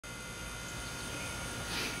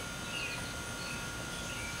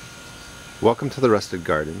Welcome to the Rusted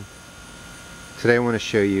Garden. Today I want to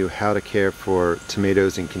show you how to care for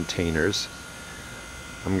tomatoes in containers.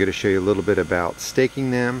 I'm going to show you a little bit about staking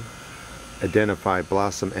them, identify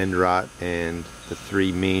blossom end rot, and the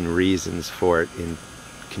three main reasons for it in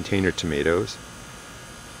container tomatoes.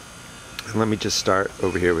 And let me just start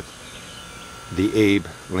over here with the Abe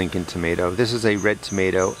Lincoln tomato. This is a red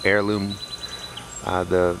tomato, heirloom.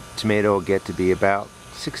 The tomato will get to be about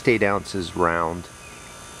 6 to 8 ounces round.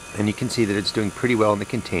 And you can see that it's doing pretty well in the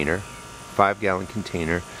container, 5-gallon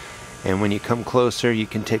container. And when you come closer, you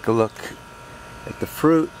can take a look at the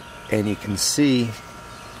fruit and you can see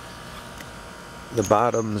the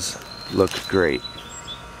bottoms look great.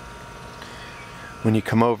 When you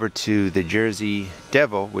come over to the Jersey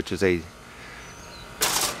Devil, which is a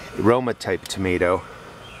Roma type tomato,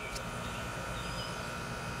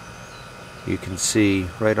 you can see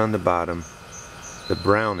right on the bottom the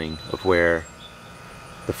browning of where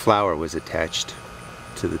the flower was attached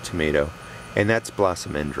to the tomato, and that's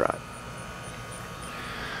blossom end rot.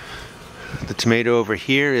 The tomato over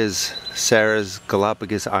here is Sarah's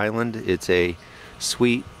Galapagos Island. It's a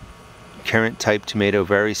sweet currant type tomato,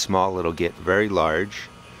 very small. It'll get very large.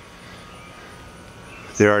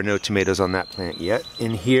 There are no tomatoes on that plant yet.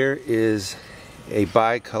 And here is a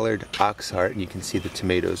bicolored oxheart, and you can see the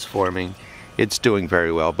tomatoes forming. It's doing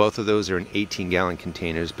very well. Both of those are in 18-gallon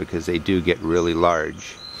containers because they do get really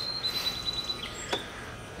large.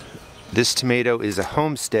 This tomato is a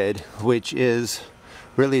homestead, which is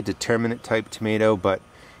really a determinate type tomato, but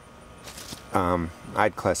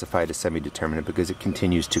I'd classify it as semi-determinate because it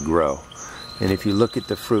continues to grow. And if you look at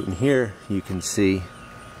the fruit in here, you can see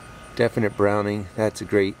definite browning. That's a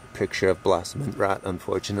great picture of blossom end rot,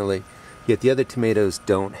 unfortunately. Yet the other tomatoes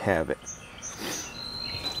don't have it.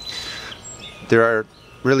 There are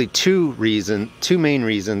really two main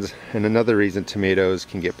reasons, and another reason tomatoes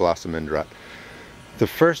can get blossom end rot. The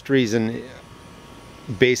first reason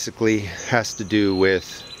basically has to do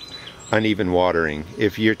with uneven watering.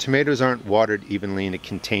 If your tomatoes aren't watered evenly in a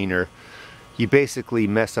container, you basically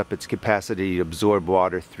mess up its capacity to absorb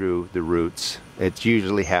water through the roots. It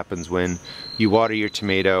usually happens when you water your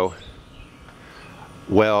tomato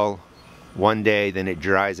well one day, then it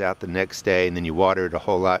dries out the next day, and then you water it a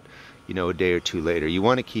whole lot, a day or two later. You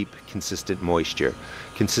want to keep consistent moisture.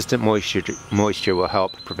 Consistent moisture will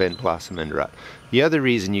help prevent blossom end rot. The other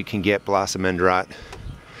reason you can get blossom end rot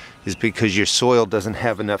is because your soil doesn't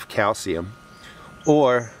have enough calcium,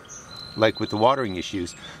 or like with the watering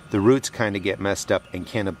issues, the roots kind of get messed up and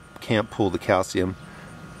can't pull the calcium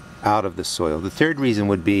out of the soil. The third reason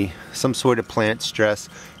would be some sort of plant stress.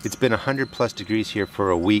 It's been 100+ degrees here for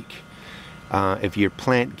a week. If your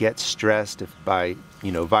plant gets stressed by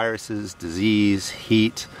viruses, disease,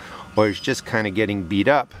 heat, or is just kind of getting beat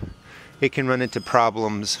up, it can run into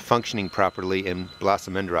problems functioning properly, and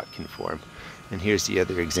blossom end rot can form. And here's the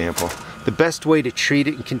other example. The best way to treat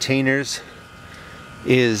it in containers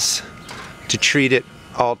is to treat it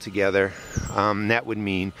all together. That would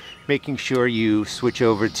mean making sure you switch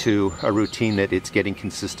over to a routine that it's getting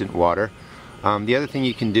consistent water. The other thing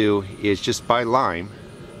you can do is just buy lime.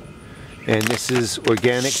 And this is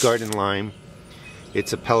organic garden lime.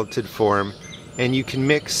 It's a pelleted form, and you can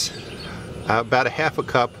mix about a half a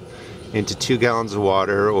cup into 2 gallons of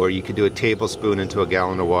water, or you could do a tablespoon into a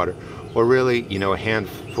gallon of water, or really, a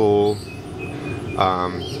handful,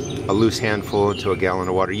 a loose handful into a gallon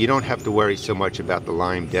of water. You don't have to worry so much about the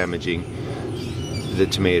lime damaging the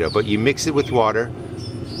tomato, but you mix it with water,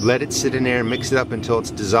 let it sit in there, mix it up until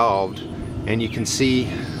it's dissolved, and you can see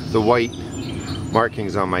the white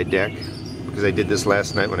markings on my deck because I did this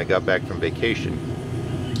last night when I got back from vacation.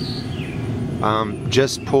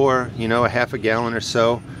 Just pour, a half a gallon or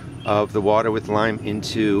so of the water with lime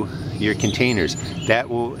into your containers. That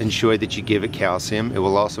will ensure that you give it calcium. It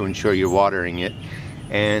will also ensure you're watering it.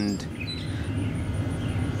 And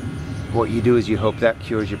what you do is you hope that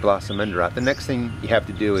cures your blossom end rot. The next thing you have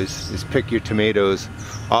to do is pick your tomatoes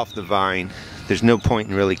off the vine. There's no point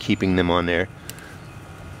in really keeping them on there.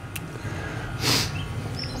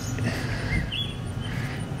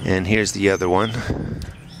 And here's the other one.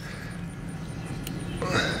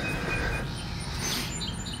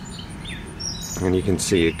 And you can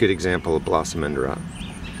see a good example of blossom end rot.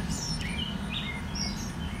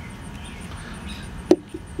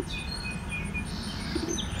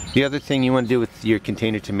 The other thing you want to do with your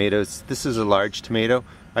container tomatoes, this is a large tomato.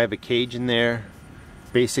 I have a cage in there,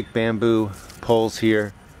 basic bamboo poles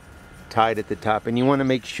here, tied at the top, and you want to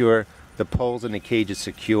make sure the poles in the cage is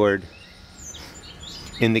secured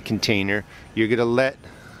in the container. You're going to let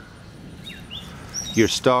your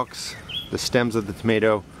stalks, the stems of the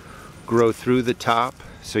tomato, grow through the top,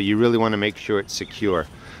 so you really want to make sure it's secure.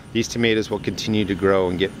 These tomatoes will continue to grow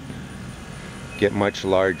and get much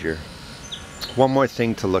larger. One more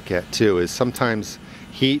thing to look at too is sometimes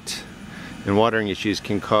heat and watering issues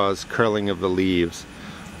can cause curling of the leaves,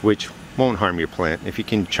 which won't harm your plant. If you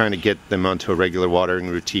can try to get them onto a regular watering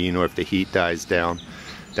routine, or if the heat dies down,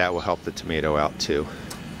 that will help the tomato out too.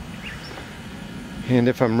 And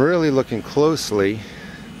if I'm really looking closely,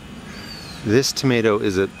 this tomato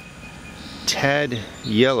is a tad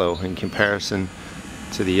yellow in comparison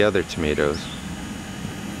to the other tomatoes.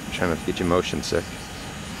 I'm trying not to get your motion sick.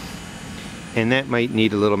 And that might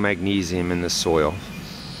need a little magnesium in the soil.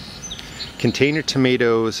 Container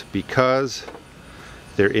tomatoes, because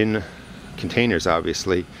they're in containers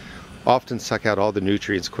obviously, often suck out all the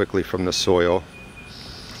nutrients quickly from the soil,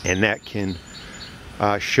 and that can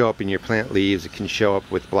show up in your plant leaves. It can show up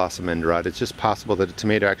with blossom end rot. It's just possible that a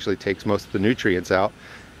tomato actually takes most of the nutrients out,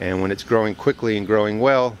 and when it's growing quickly and growing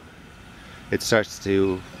well, it starts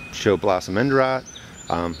to show blossom end rot,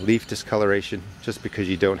 leaf discoloration, just because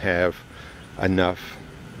you don't have enough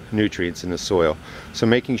nutrients in the soil. So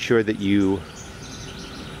making sure that you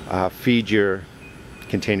feed your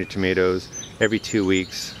container tomatoes every 2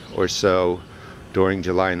 weeks or so during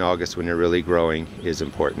July and August when they're really growing is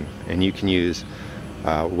important. And you can use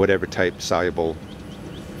whatever type soluble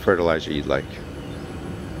fertilizer you'd like.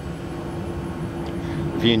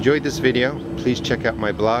 If you enjoyed this video, please check out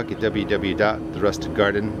my blog at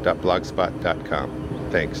www.therustedgarden.blogspot.com.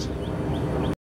 Thanks.